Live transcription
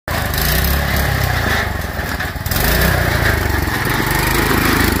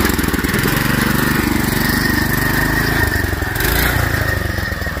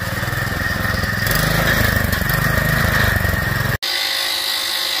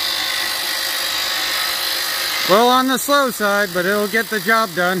Well, on the slow side, but it'll get the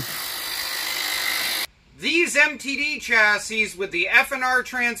job done. These MTD chassis with the F&R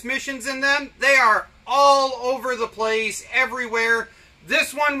transmissions in them, they are all over the place, everywhere.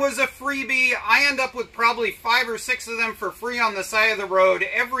 This one was a freebie. I end up with probably 5 or 6 of them for free on the side of the road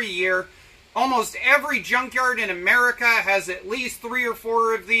every year. Almost every junkyard in America has at least 3 or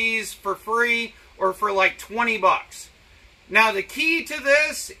 4 of these for free or for like 20 bucks. Now the key to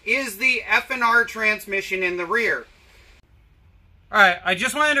this is the F&R transmission in the rear. Alright, I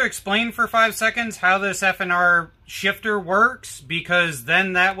just wanted to explain for 5 seconds how this F&R shifter works, because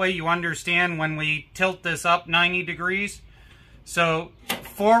then that way you understand when we tilt this up 90 degrees. So,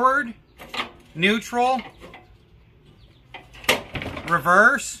 forward, neutral,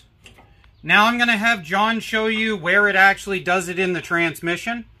 reverse. Now I'm going to have John show you where it actually does it in the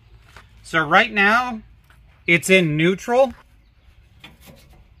transmission. So right now, it's in neutral.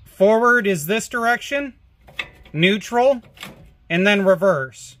 Forward is this direction, neutral, and then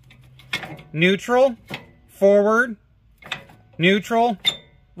reverse. Neutral, forward, neutral,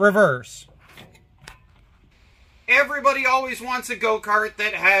 reverse. Everybody always wants a go-kart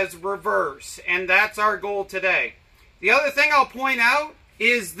that has reverse, and that's our goal today. The other thing I'll point out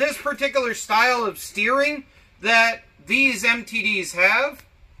is this particular style of steering that these MTDs have.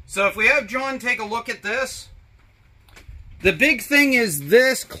 So if we have John take a look at this, the big thing is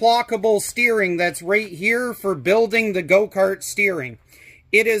this clockable steering that's right here for building the go-kart steering.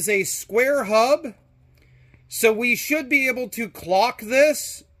 It is a square hub, so we should be able to clock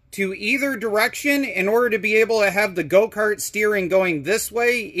this to either direction in order to be able to have the go-kart steering going this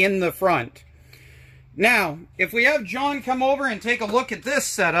way in the front. Now, if we have John come over and take a look at this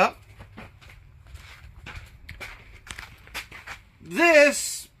setup,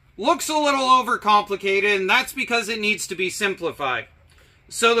 this looks a little overcomplicated, and that's because it needs to be simplified.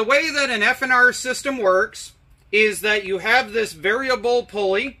 So the way that an F&R system works is that you have this variable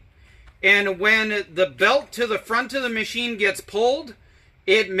pulley, and when the belt to the front of the machine gets pulled,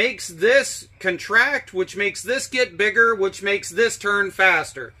 it makes this contract, which makes this get bigger, which makes this turn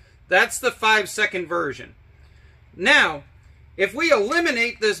faster. That's the 5-second version. Now, if we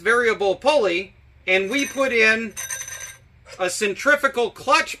eliminate this variable pulley and we put in a centrifugal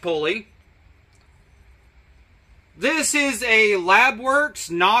clutch pulley, this is a LabWorks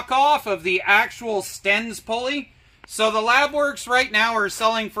knockoff of the actual Stens pulley. So the LabWorks right now are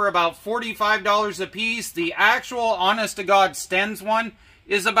selling for about $45 a piece. The actual honest-to-God Stens one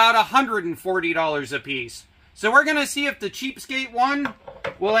is about $140 a piece. So we're going to see if the cheapskate one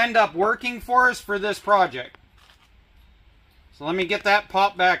will end up working for us for this project. So let me get that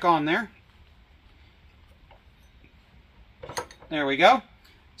pop back on there. There we go.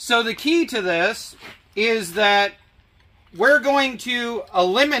 So the key to this is that we're going to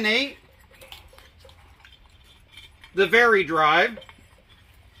eliminate the vari-drive,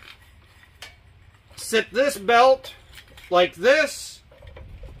 sit this belt like this,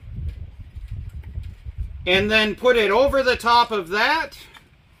 and then put it over the top of that.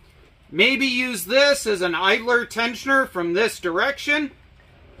 Maybe use this as an idler tensioner from this direction.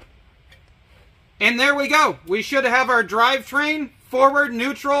 And there we go. We should have our drivetrain, forward,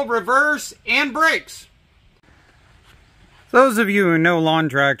 neutral, reverse, and brakes. Those of you who know lawn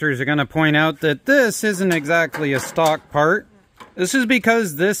tractors are going to point out that this isn't exactly a stock part. This is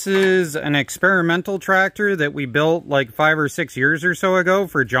because this is an experimental tractor that we built like 5 or 6 years or so ago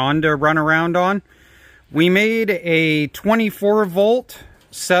for John to run around on. We made a 24 volt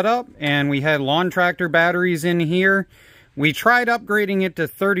setup and we had lawn tractor batteries in here. We tried upgrading it to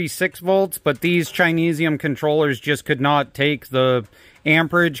 36 volts, but these Chinesium controllers just could not take the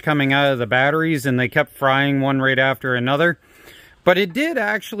amperage coming out of the batteries, and they kept frying one right after another. But it did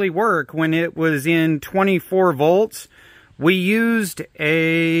actually work when it was in 24 volts. We used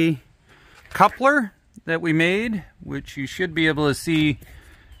a coupler that we made, which you should be able to see.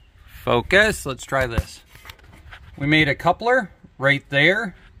 Focus. Let's try this. We made a coupler right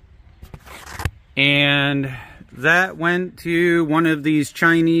there, and that went to one of these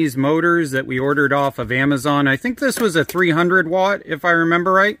Chinese motors that we ordered off of Amazon. I think this was a 300 watt, if I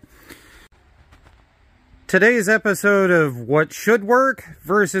remember right. Today's episode of what should work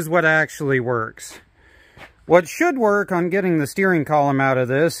versus what actually works. What should work on getting the steering column out of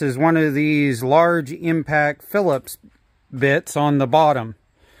this is one of these large impact Phillips bits on the bottom.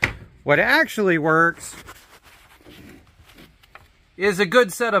 What actually works is a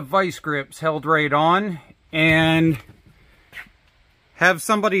good set of vice grips held right on, and have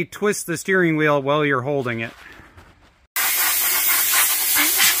somebody twist the steering wheel while you're holding it.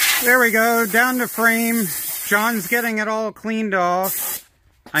 There we go, down to frame. John's getting it all cleaned off.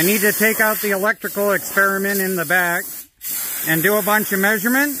 I need to take out the electrical experiment in the back and do a bunch of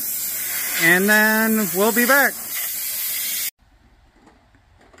measurements, and then we'll be back.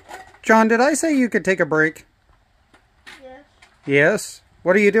 John, did I say you could take a break? Yes. Yes?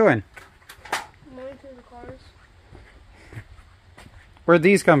 What are you doing? I'm going to the cars. Where'd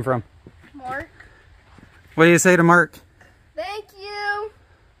these come from? Mark. What do you say to Mark? Thank you.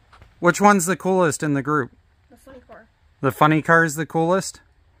 Which one's the coolest in the group? The funny car. The funny car is the coolest?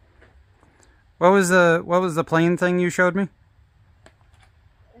 What was the plane thing you showed me?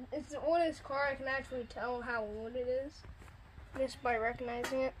 It's the oldest car. I can actually tell how old it is just by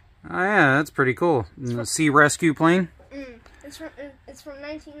recognizing it. Oh yeah, that's pretty cool. The sea rescue plane? It's from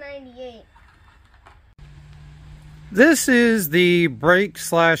 1998. This is the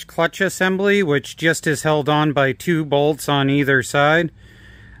brake/clutch assembly, which just is held on by 2 bolts on either side.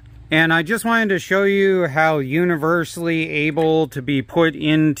 And I just wanted to show you how universally able to be put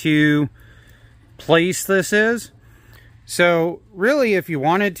into place this is. So really, if you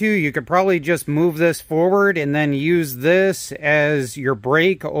wanted to, you could probably just move this forward and then use this as your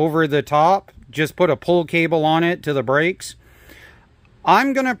brake over the top. Just put a pull cable on it to the brakes.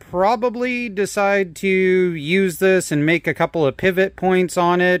 I'm gonna probably decide to use this and make a couple of pivot points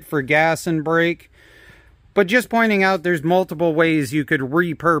on it for gas and brake. But just pointing out, there's multiple ways you could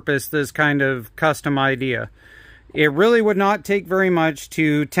repurpose this kind of custom idea. It really would not take very much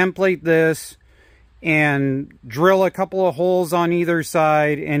to template this and drill a couple of holes on either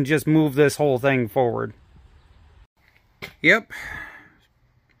side and just move this whole thing forward. Yep.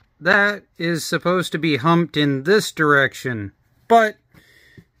 That is supposed to be humped in this direction. But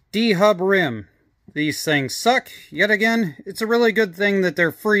D-hub rim. These things suck. Yet again, it's a really good thing that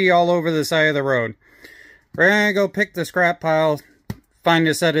they're free all over the side of the road. We're gonna go pick the scrap pile, find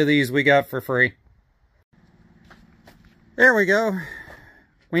a set of these we got for free. There we go.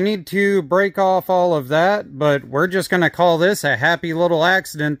 We need to break off all of that, but we're just going to call this a happy little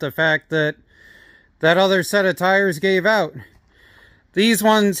accident, the fact that that other set of tires gave out. These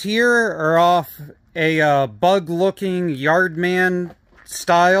ones here are off a bug-looking Yardman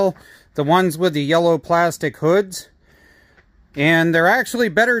style, the ones with the yellow plastic hoods. And they're actually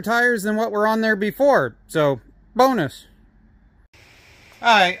better tires than what were on there before, so bonus.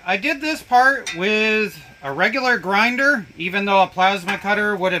 Alright, I did this part with a regular grinder, even though a plasma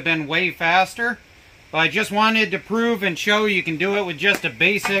cutter would have been way faster. But I just wanted to prove and show you can do it with just a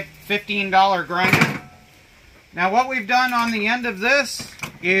basic $15 grinder. Now what we've done on the end of this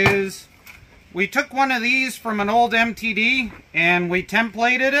is we took one of these from an old MTD and we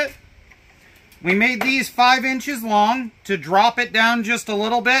templated it. We made these 5 inches long to drop it down just a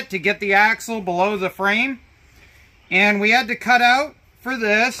little bit to get the axle below the frame. And we had to cut out for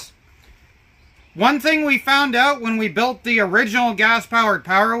this. One thing we found out when we built the original gas-powered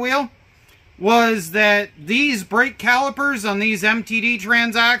Power Wheel was that these brake calipers on these MTD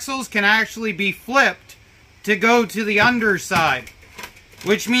transaxles can actually be flipped to go to the underside,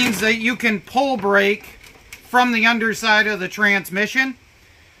 which means that you can pull brake from the underside of the transmission.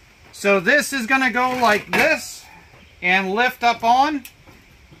 So this is going to go like this and lift up on,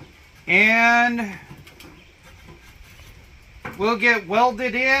 and we'll get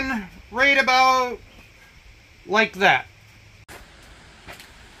welded in right about like that.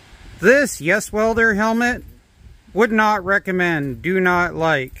 This Yes Welder helmet, would not recommend, do not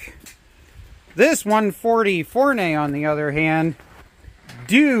like. This 140 Forney, on the other hand,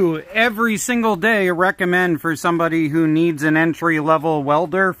 do every single day recommend for somebody who needs an entry-level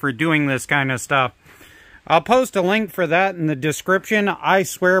welder for doing this kind of stuff. I'll post a link for that in the description. I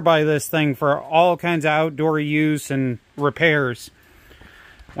swear by this thing for all kinds of outdoor use and repairs.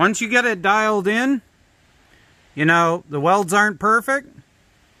 Once you get it dialed in, you know, the welds aren't perfect,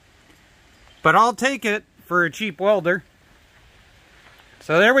 but I'll take it for a cheap welder.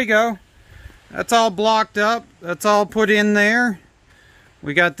 So there we go. That's all blocked up. That's all put in there.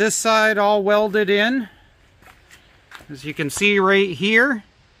 We got this side all welded in, as you can see right here.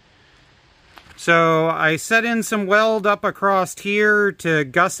 So I set in some weld up across here to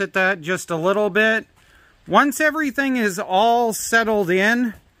gusset that just a little bit. Once everything is all settled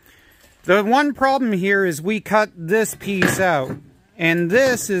in, the one problem here is we cut this piece out. And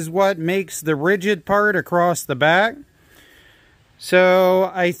this is what makes the rigid part across the back.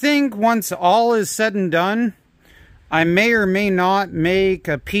 So I think once all is said and done, I may or may not make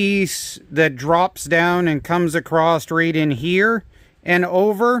a piece that drops down and comes across right in here and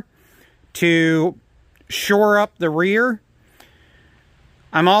over to shore up the rear.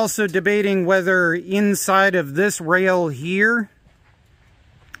 I'm also debating whether inside of this rail here,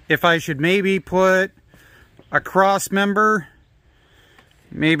 if I should maybe put a cross member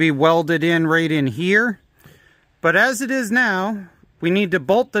maybe weld it in right in here. But as it is now, we need to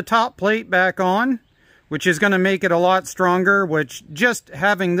bolt the top plate back on, which is going to make it a lot stronger, which just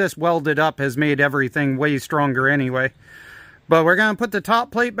having this welded up has made everything way stronger anyway. But we're going to put the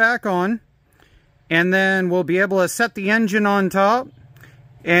top plate back on, and then we'll be able to set the engine on top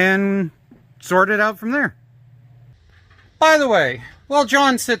and sort it out from there. By the way, while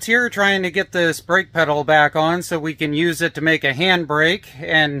John sits here trying to get this brake pedal back on so we can use it to make a handbrake,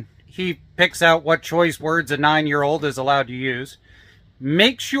 and he picks out what choice words a 9-year-old is allowed to use,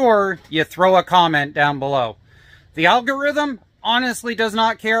 make sure you throw a comment down below. The algorithm honestly does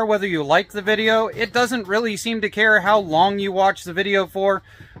not care whether you like the video. It doesn't really seem to care how long you watch the video for.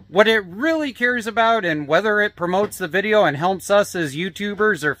 What it really cares about, and whether it promotes the video and helps us as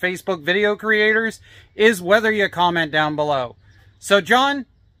YouTubers or Facebook video creators, is whether you comment down below. So John,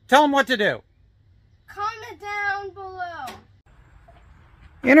 tell them what to do. Comment down below.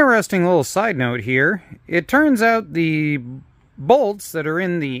 Interesting little side note here. It turns out the bolts that are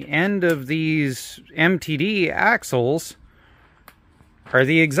in the end of these MTD axles are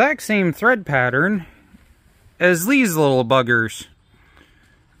the exact same thread pattern as these little buggers.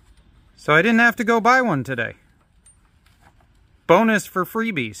 So I didn't have to go buy one today. Bonus for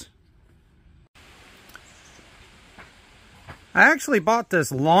freebies. I actually bought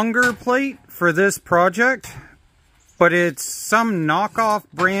this longer plate for this project, but it's some knockoff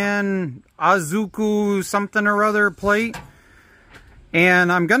brand Azusa something or other plate.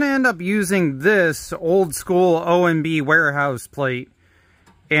 And I'm going to end up using this old school O&B warehouse plate.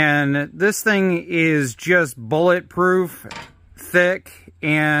 And this thing is just bulletproof, thick,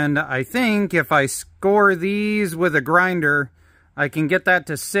 and I think if I score these with a grinder, I can get that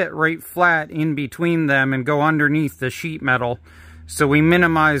to sit right flat in between them and go underneath the sheet metal. So we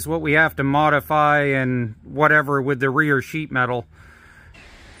minimize what we have to modify and whatever with the rear sheet metal.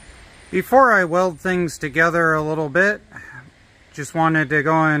 Before I weld things together a little bit, just wanted to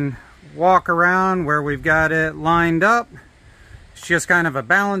go and walk around where we've got it lined up. It's just kind of a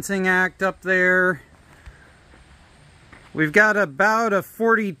balancing act up there. We've got about a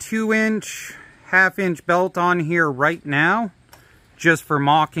 42-inch, half-inch belt on here right now, just for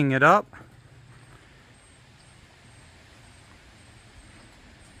mocking it up.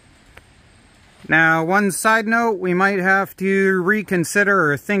 Now, one side note we might have to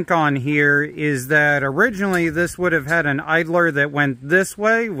reconsider or think on here is that originally this would have had an idler that went this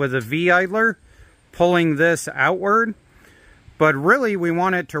way with a V idler, pulling this outward. But really, we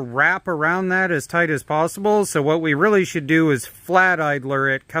want it to wrap around that as tight as possible. So what we really should do is flat idler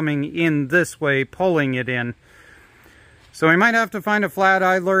it coming in this way, pulling it in. So we might have to find a flat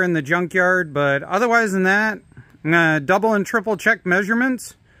idler in the junkyard. But otherwise than that, I'm going to double and triple check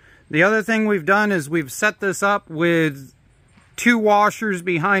measurements. The other thing we've done is we've set this up with 2 washers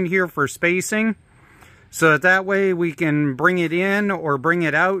behind here for spacing. So that way we can bring it in or bring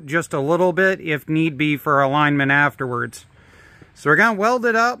it out just a little bit if need be for alignment afterwards. So we're going to weld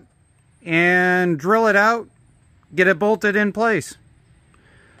it up and drill it out, get it bolted in place.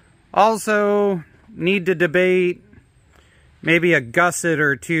 Also, need to debate maybe a gusset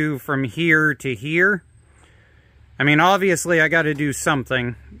or two from here to here. I mean, obviously I got to do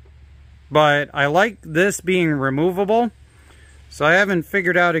something, but I like this being removable, so I haven't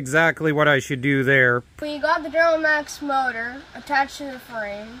figured out exactly what I should do there. We got the DuroMax motor attached to the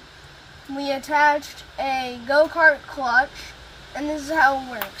frame. We attached a go-kart clutch. And this is how it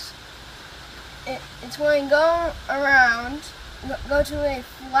works. It's going to go around, go to a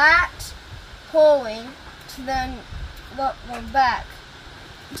flat pulley, to then go back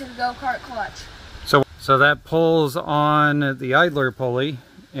to the go-kart clutch. So that pulls on the idler pulley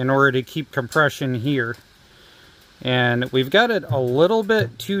in order to keep compression here. And we've got it a little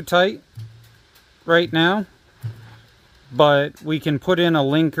bit too tight right now, but we can put in a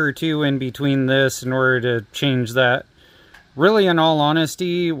link or two in between this in order to change that. Really, in all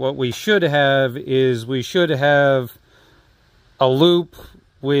honesty, what we should have is we should have a loop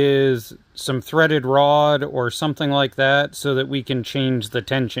with some threaded rod or something like that so that we can change the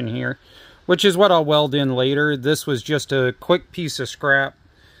tension here, which is what I'll weld in later. This was just a quick piece of scrap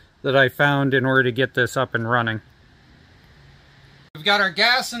that I found in order to get this up and running. We've got our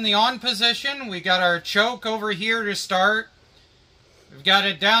gas in the on position. We got our choke over here to start. We've got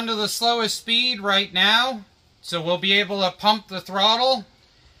it down to the slowest speed right now, so we'll be able to pump the throttle.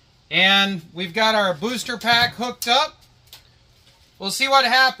 And we've got our booster pack hooked up. We'll see what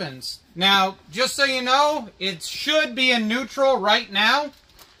happens. Now, just so you know, it should be in neutral right now,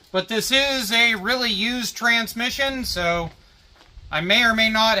 but this is a really used transmission, so I may or may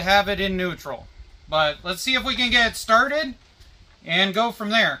not have it in neutral. But let's see if we can get it started, and go from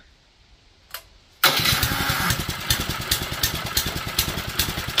there.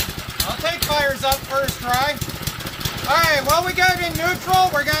 I'll take fires up first try. Alright, well, we got it in neutral.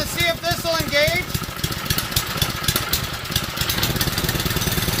 We're going to see if this will engage.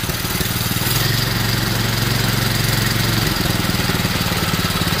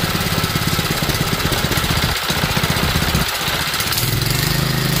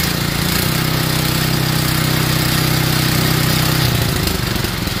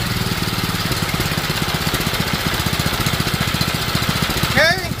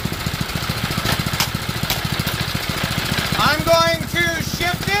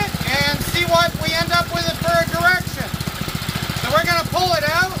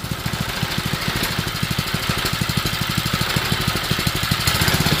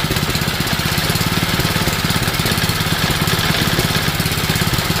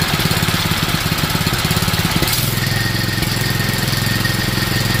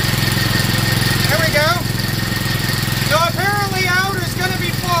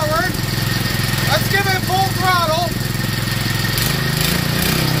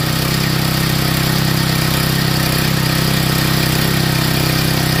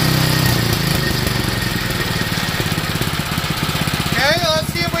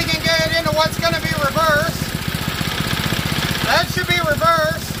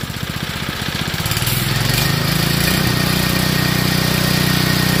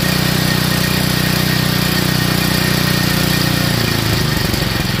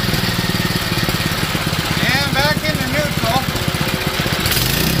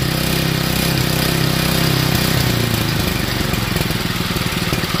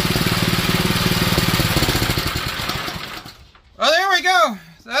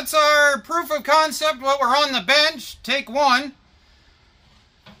 That's our proof of concept while we're on the bench. Take one.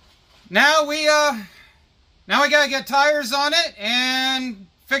 Now we gotta get tires on it and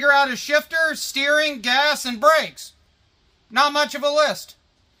figure out a shifter, steering, gas, and brakes. Not much of a list.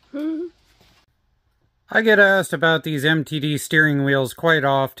 I get asked about these MTD steering wheels quite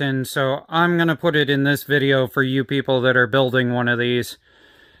often, so I'm gonna put it in this video for you people that are building one of these.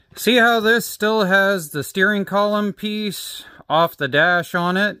 See how this still has the steering column piece off the dash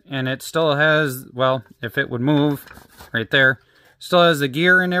on it, and it still has, well, if it would move, right there, still has the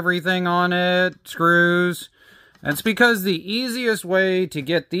gear and everything on it, screws. That's because the easiest way to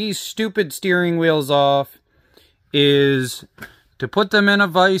get these stupid steering wheels off is to put them in a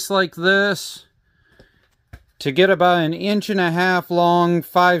vise like this, to get about 1.5 inch long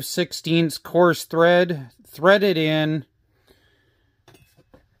 5/16 coarse thread, thread it in,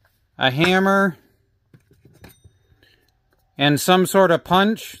 a hammer, and some sort of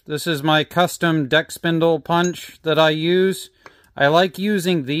punch. This is my custom deck spindle punch that I use. I like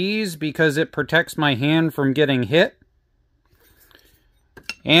using these because it protects my hand from getting hit.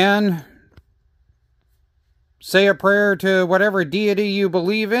 And say a prayer to whatever deity you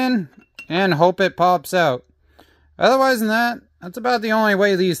believe in and hope it pops out. Otherwise than that, that's about the only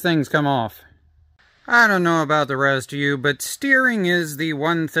way these things come off. I don't know about the rest of you, but steering is the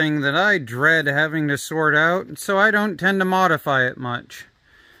one thing that I dread having to sort out, so I don't tend to modify it much.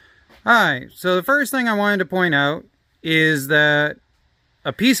 Alright, so the first thing I wanted to point out is that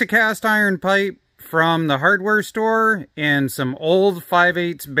a piece of cast iron pipe from the hardware store and some old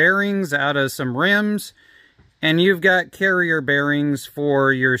 5/8 bearings out of some rims, and you've got carrier bearings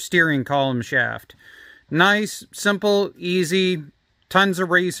for your steering column shaft. Nice, simple, easy. Tons of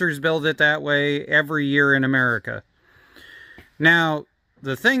racers build it that way every year in America. Now,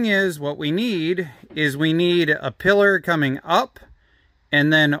 the thing is, what we need is we need a pillar coming up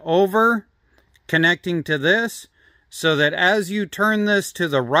and then over, connecting to this, so that as you turn this to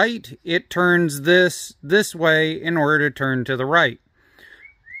the right, it turns this way in order to turn to the right.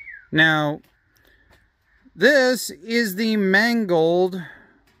 Now, this is the mangled,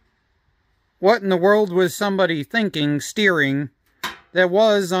 what in the world was somebody thinking, steering that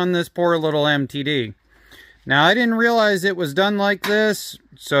was on this poor little MTD. Now, I didn't realize it was done like this,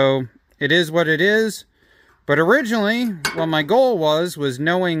 so it is what it is. But originally, what my goal was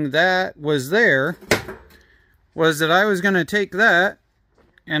knowing that was there, was that I was going to take that,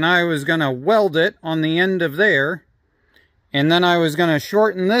 and I was going to weld it on the end of there, and then I was going to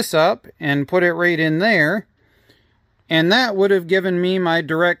shorten this up and put it right in there, and that would have given me my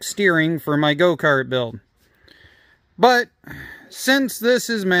direct steering for my go-kart build. But since this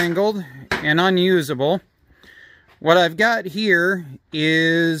is mangled and unusable, what I've got here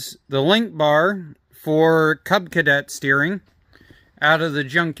is the link bar for Cub Cadet steering out of the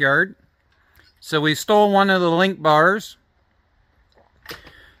junkyard. So we stole one of the link bars,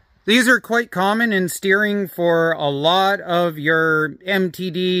 These are quite common in steering for a lot of your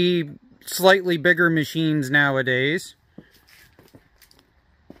MTD, slightly bigger machines nowadays.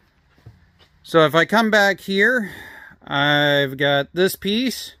 So if I come back here, I've got this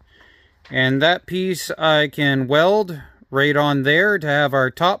piece, and that piece I can weld right on there to have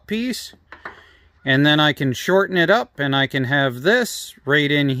our top piece. And then I can shorten it up, and I can have this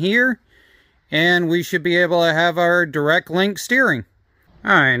right in here, and we should be able to have our direct link steering.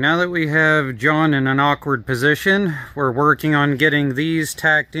 Alright, now that we have John in an awkward position, we're working on getting these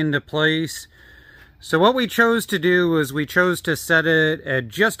tacked into place. So what we chose to do was we chose to set it at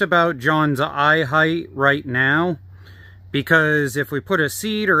just about John's eye height right now, because if we put a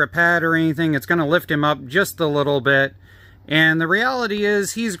seat or a pad or anything, it's going to lift him up just a little bit. And the reality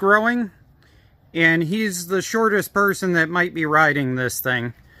is he's growing, and he's the shortest person that might be riding this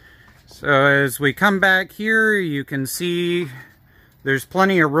thing. So as we come back here, you can see there's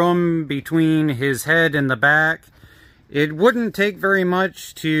plenty of room between his head and the back. It wouldn't take very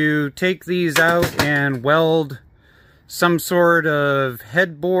much to take these out and weld some sort of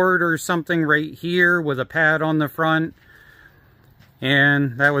headboard or something right here with a pad on the front.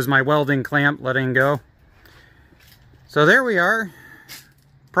 And that was my welding clamp letting go. So there we are.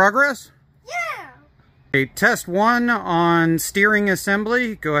 Progress? Yeah! Okay, test 1 on steering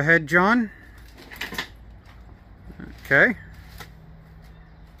assembly. Go ahead, John. Okay.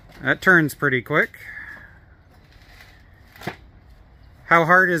 That turns pretty quick. How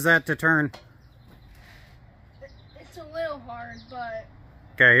hard is that to turn? It's a little hard, but...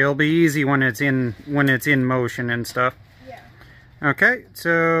 Okay, it'll be easy when it's in motion and stuff. Yeah. Okay,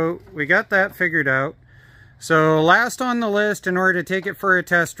 so we got that figured out. So last on the list, in order to take it for a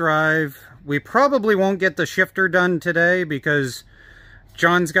test drive, we probably won't get the shifter done today because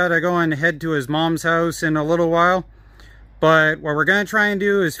John's got to go and head to his mom's house in a little while. But what we're going to try and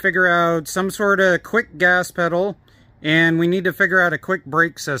do is figure out some sort of quick gas pedal, and we need to figure out a quick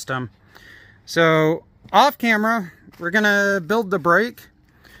brake system. So off camera, we're going to build the brake.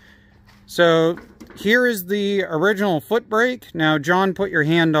 So here is the original foot brake. Now John, put your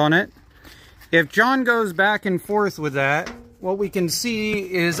hand on it. If John goes back and forth with that, what we can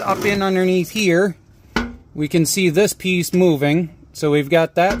see is up in underneath here, we can see this piece moving. So we've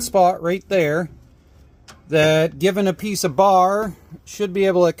got that spot right there that, given a piece of bar, should be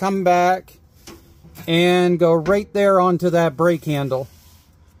able to come back and go right there onto that brake handle.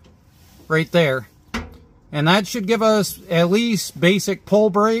 Right there. And that should give us at least basic pull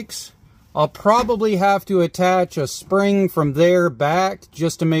brakes. I'll probably have to attach a spring from there back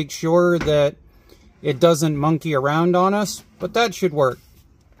just to make sure that it doesn't monkey around on us, but that should work.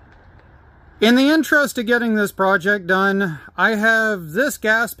 In the interest of getting this project done, I have this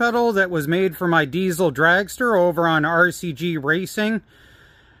gas pedal that was made for my diesel dragster over on RCG Racing.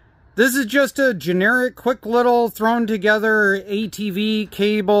 This is just a generic, quick little thrown together ATV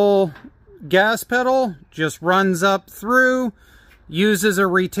cable gas pedal. Just runs up through, uses a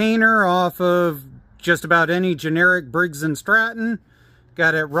retainer off of just about any generic Briggs & Stratton.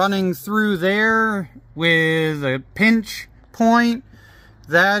 Got it running through there with a pinch point.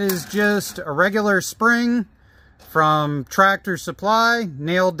 That is just a regular spring from Tractor Supply,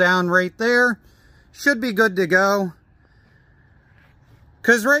 nailed down right there. Should be good to go.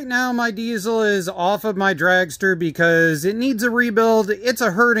 Because right now my diesel is off of my dragster because it needs a rebuild. It's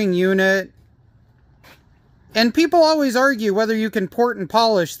a hurting unit. And people always argue whether you can port and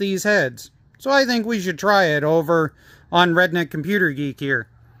polish these heads. So I think we should try it over on Redneck Computer Geek here.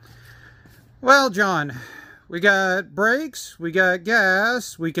 Well, John, we got brakes, we got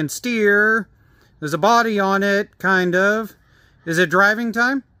gas, we can steer. There's a body on it, kind of. Is it driving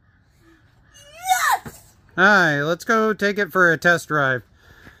time? Yes! Alright, let's go take it for a test drive.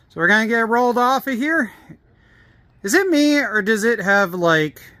 So we're going to get rolled off of here. Is it me, or does it have,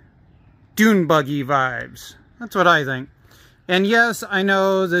 like, dune buggy vibes? That's what I think. And yes, I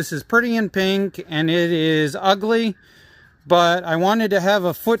know this is pretty in pink, and it is ugly, but I wanted to have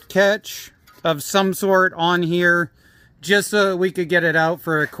a foot catch of some sort on here, just so we could get it out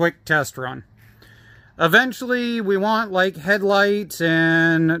for a quick test run. Eventually, we want, like, headlights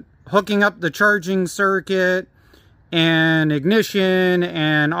and hooking up the charging circuit and ignition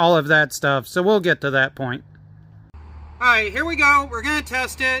and all of that stuff, so we'll get to that point. Alright, here we go. We're going to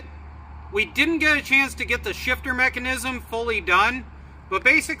test it. We didn't get a chance to get the shifter mechanism fully done, but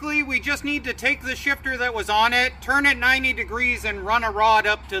basically we just need to take the shifter that was on it, turn it 90 degrees, and run a rod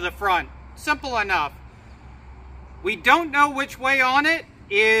up to the front. Simple enough. We don't know which way on it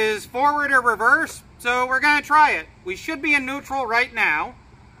is forward or reverse, so we're going to try it. We should be in neutral right now.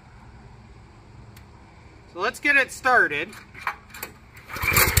 So let's get it started.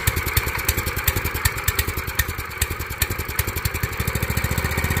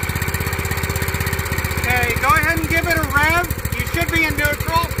 rev. You should be in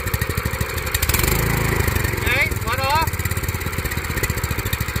neutral. Okay, let off.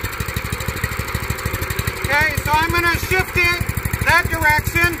 Okay, so I'm going to shift it that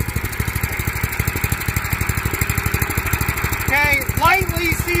direction. Okay,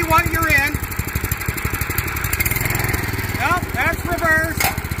 lightly see what you're in. Nope, that's reverse.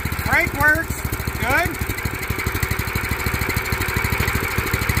 Brake works. Good.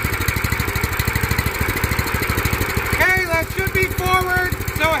 Okay, that should be forward.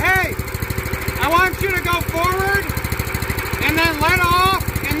 So hey, I want you to go forward and then let off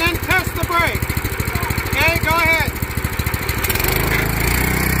and then test the brake. Okay, go ahead.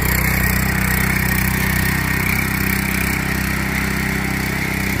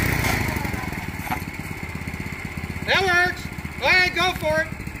 That works. Go ahead, go for it.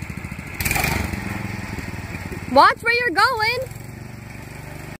 Watch where you're going.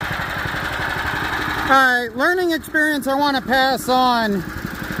 Alright, learning experience I want to pass on.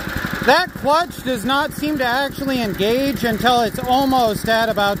 That clutch does not seem to actually engage until it's almost at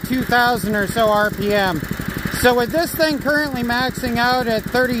about 2,000 or so RPM. So with this thing currently maxing out at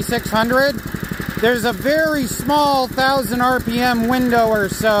 3,600, there's a very small 1,000 RPM window or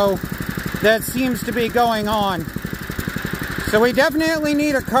so that seems to be going on. So we definitely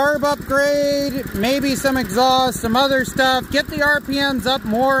need a carb upgrade, maybe some exhaust, some other stuff. Get the RPMs up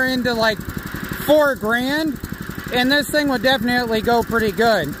more into like 4 grand, and this thing would definitely go pretty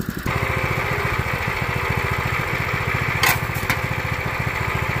good.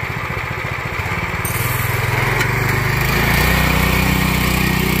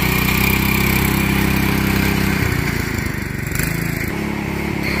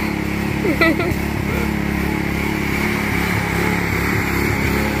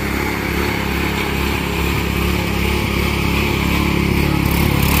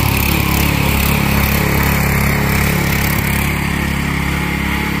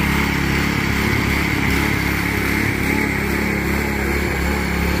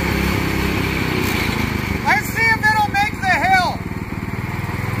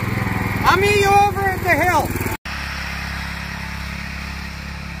 I'll meet you over at the hill.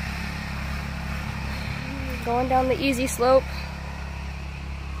 Going down the easy slope.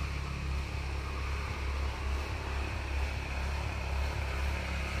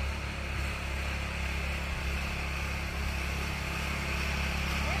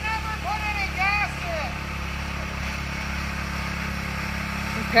 We never put any gas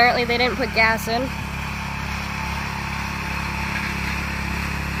in. Apparently they didn't put gas in.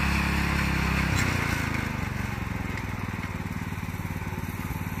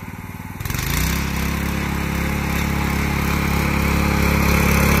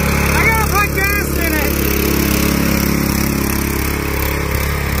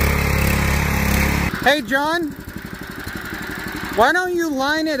 Hey John, why don't you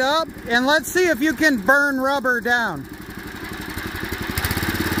line it up and let's see if you can burn rubber down.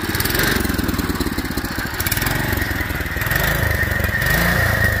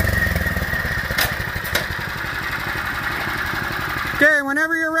 Okay,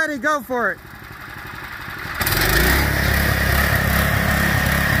 whenever you're ready, go for it.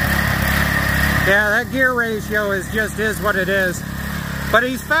 Yeah, that gear ratio is what it is. But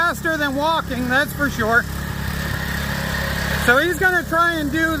he's faster than walking, that's for sure. So he's going to try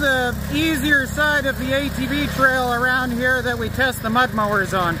and do the easier side of the ATV trail around here that we test the mud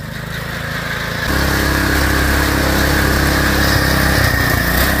mowers on.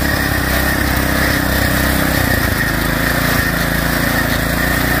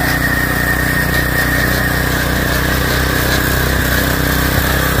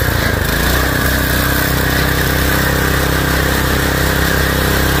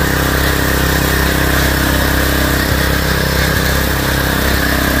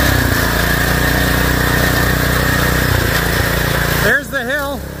 There's the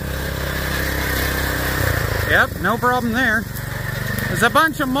hill. Yep, no problem there. There's a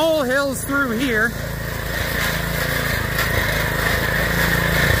bunch of mole hills through here.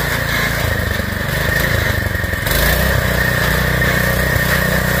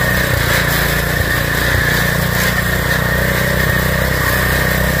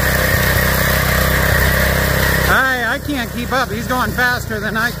 I can't keep up. He's going faster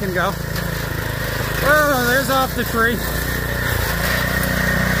than I can go. Whoa, there's off the tree.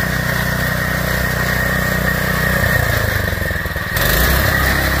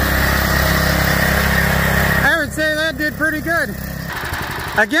 Say that did pretty good.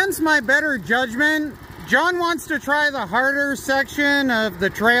 Against my better judgment, John wants to try the harder section of the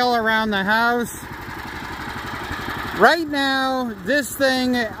trail around the house Right now, this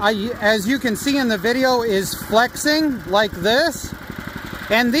thing, as you can see in the video, is flexing like this.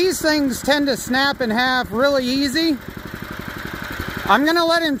 And these things tend to snap in half really easy. I'm gonna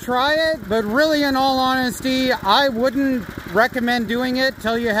let him try it, but really, in all honesty, I wouldn't recommend doing it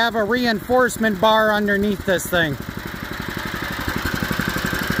till you have a reinforcement bar underneath this thing.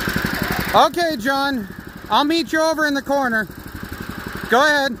 Okay, John, I'll meet you over in the corner. Go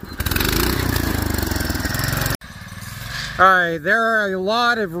ahead. Alright, there are a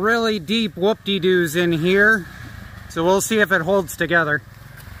lot of really deep whoop-de-doos in here, so we'll see if it holds together.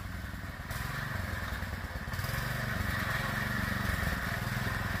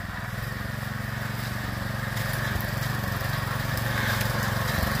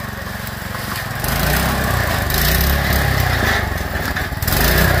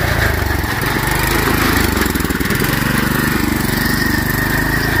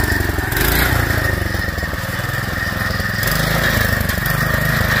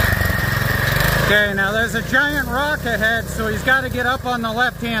 Okay, now there's a giant rock ahead, so he's got to get up on the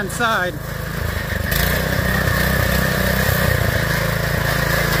left-hand side.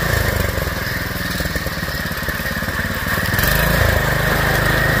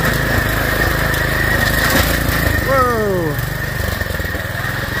 Whoa!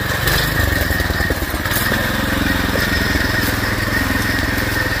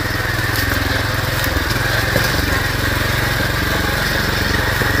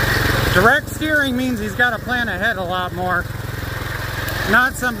 Direct steering means he's got to plan ahead a lot more.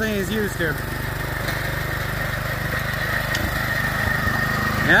 Not something he's used to.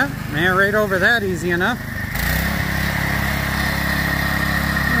 Yeah, man, right over that easy enough.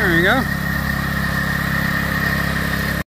 There you go.